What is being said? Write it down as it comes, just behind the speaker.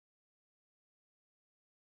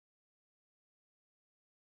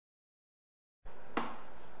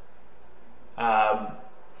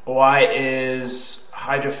Why is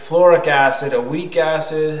hydrofluoric acid a weak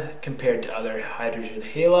acid compared to other hydrogen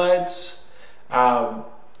halides?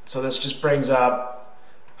 So this just brings up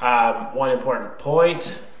one important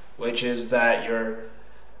point, which is that your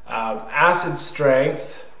acid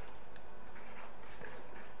strength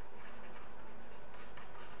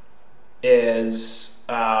is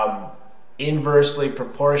inversely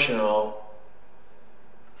proportional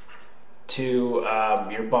to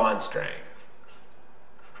your bond strength.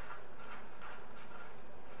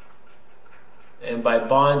 And by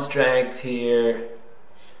bond strength here,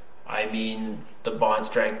 I mean the bond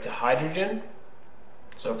strength to hydrogen.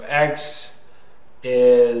 So if X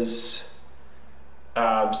is,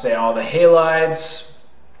 say, all the halides,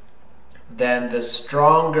 then the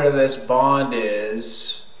stronger this bond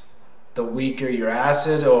is, the weaker your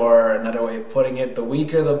acid, or another way of putting it, the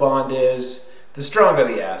weaker the bond is, the stronger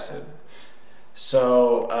the acid.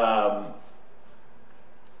 So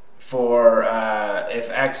if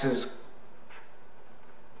X is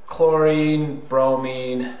chlorine,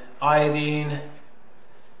 bromine, iodine,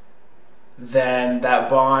 then that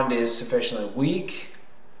bond is sufficiently weak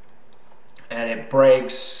and it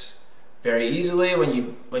breaks very easily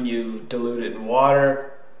when you dilute it in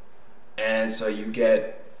water, and so you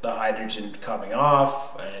get the hydrogen coming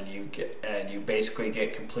off, and you basically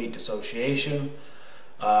get complete dissociation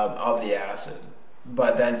of the acid.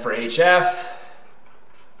 But then for HF,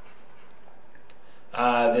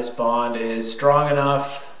 this bond is strong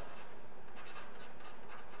enough.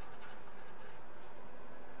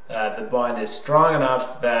 The bond is strong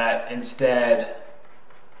enough that instead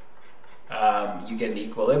you get an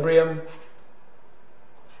equilibrium.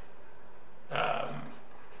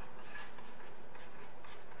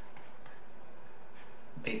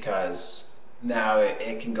 Because now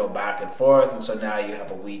it can go back and forth, and so now you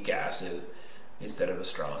have a weak acid instead of a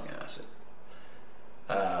strong acid.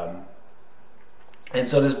 And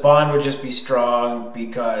so this bond would just be strong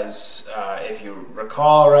because if you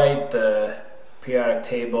recall right, the periodic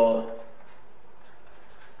table,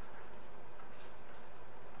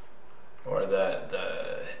 or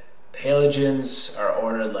the halogens, are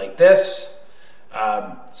ordered like this.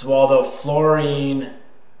 So although fluorine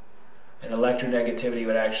and electronegativity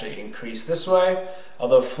would actually increase this way,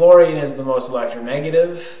 although fluorine is the most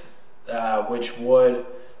electronegative, which would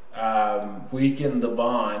weaken the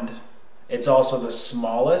bond, it's also the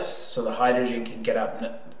smallest, so the hydrogen can get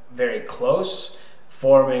up very close,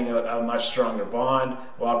 forming a much stronger bond,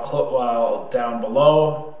 while down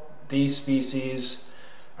below, these species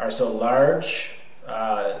are so large,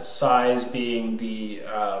 size being the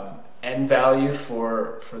n value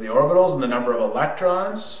for the orbitals and the number of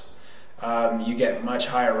electrons. You get much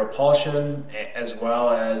higher repulsion, as well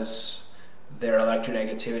as their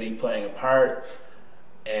electronegativity playing a part,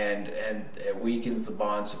 and it weakens the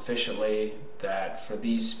bond sufficiently that for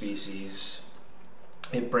these species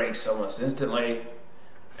it breaks almost instantly,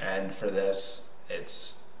 and for this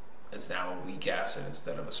it's now a weak acid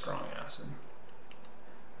instead of a strong acid.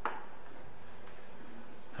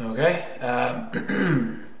 Okay,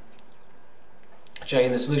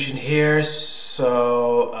 checking the solution here.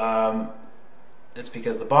 So it's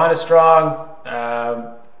because the bond is strong,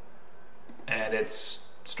 and it's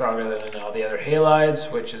stronger than all the other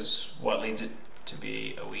halides, which is what leads it to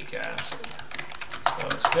be a weak acid. So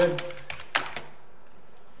it's good.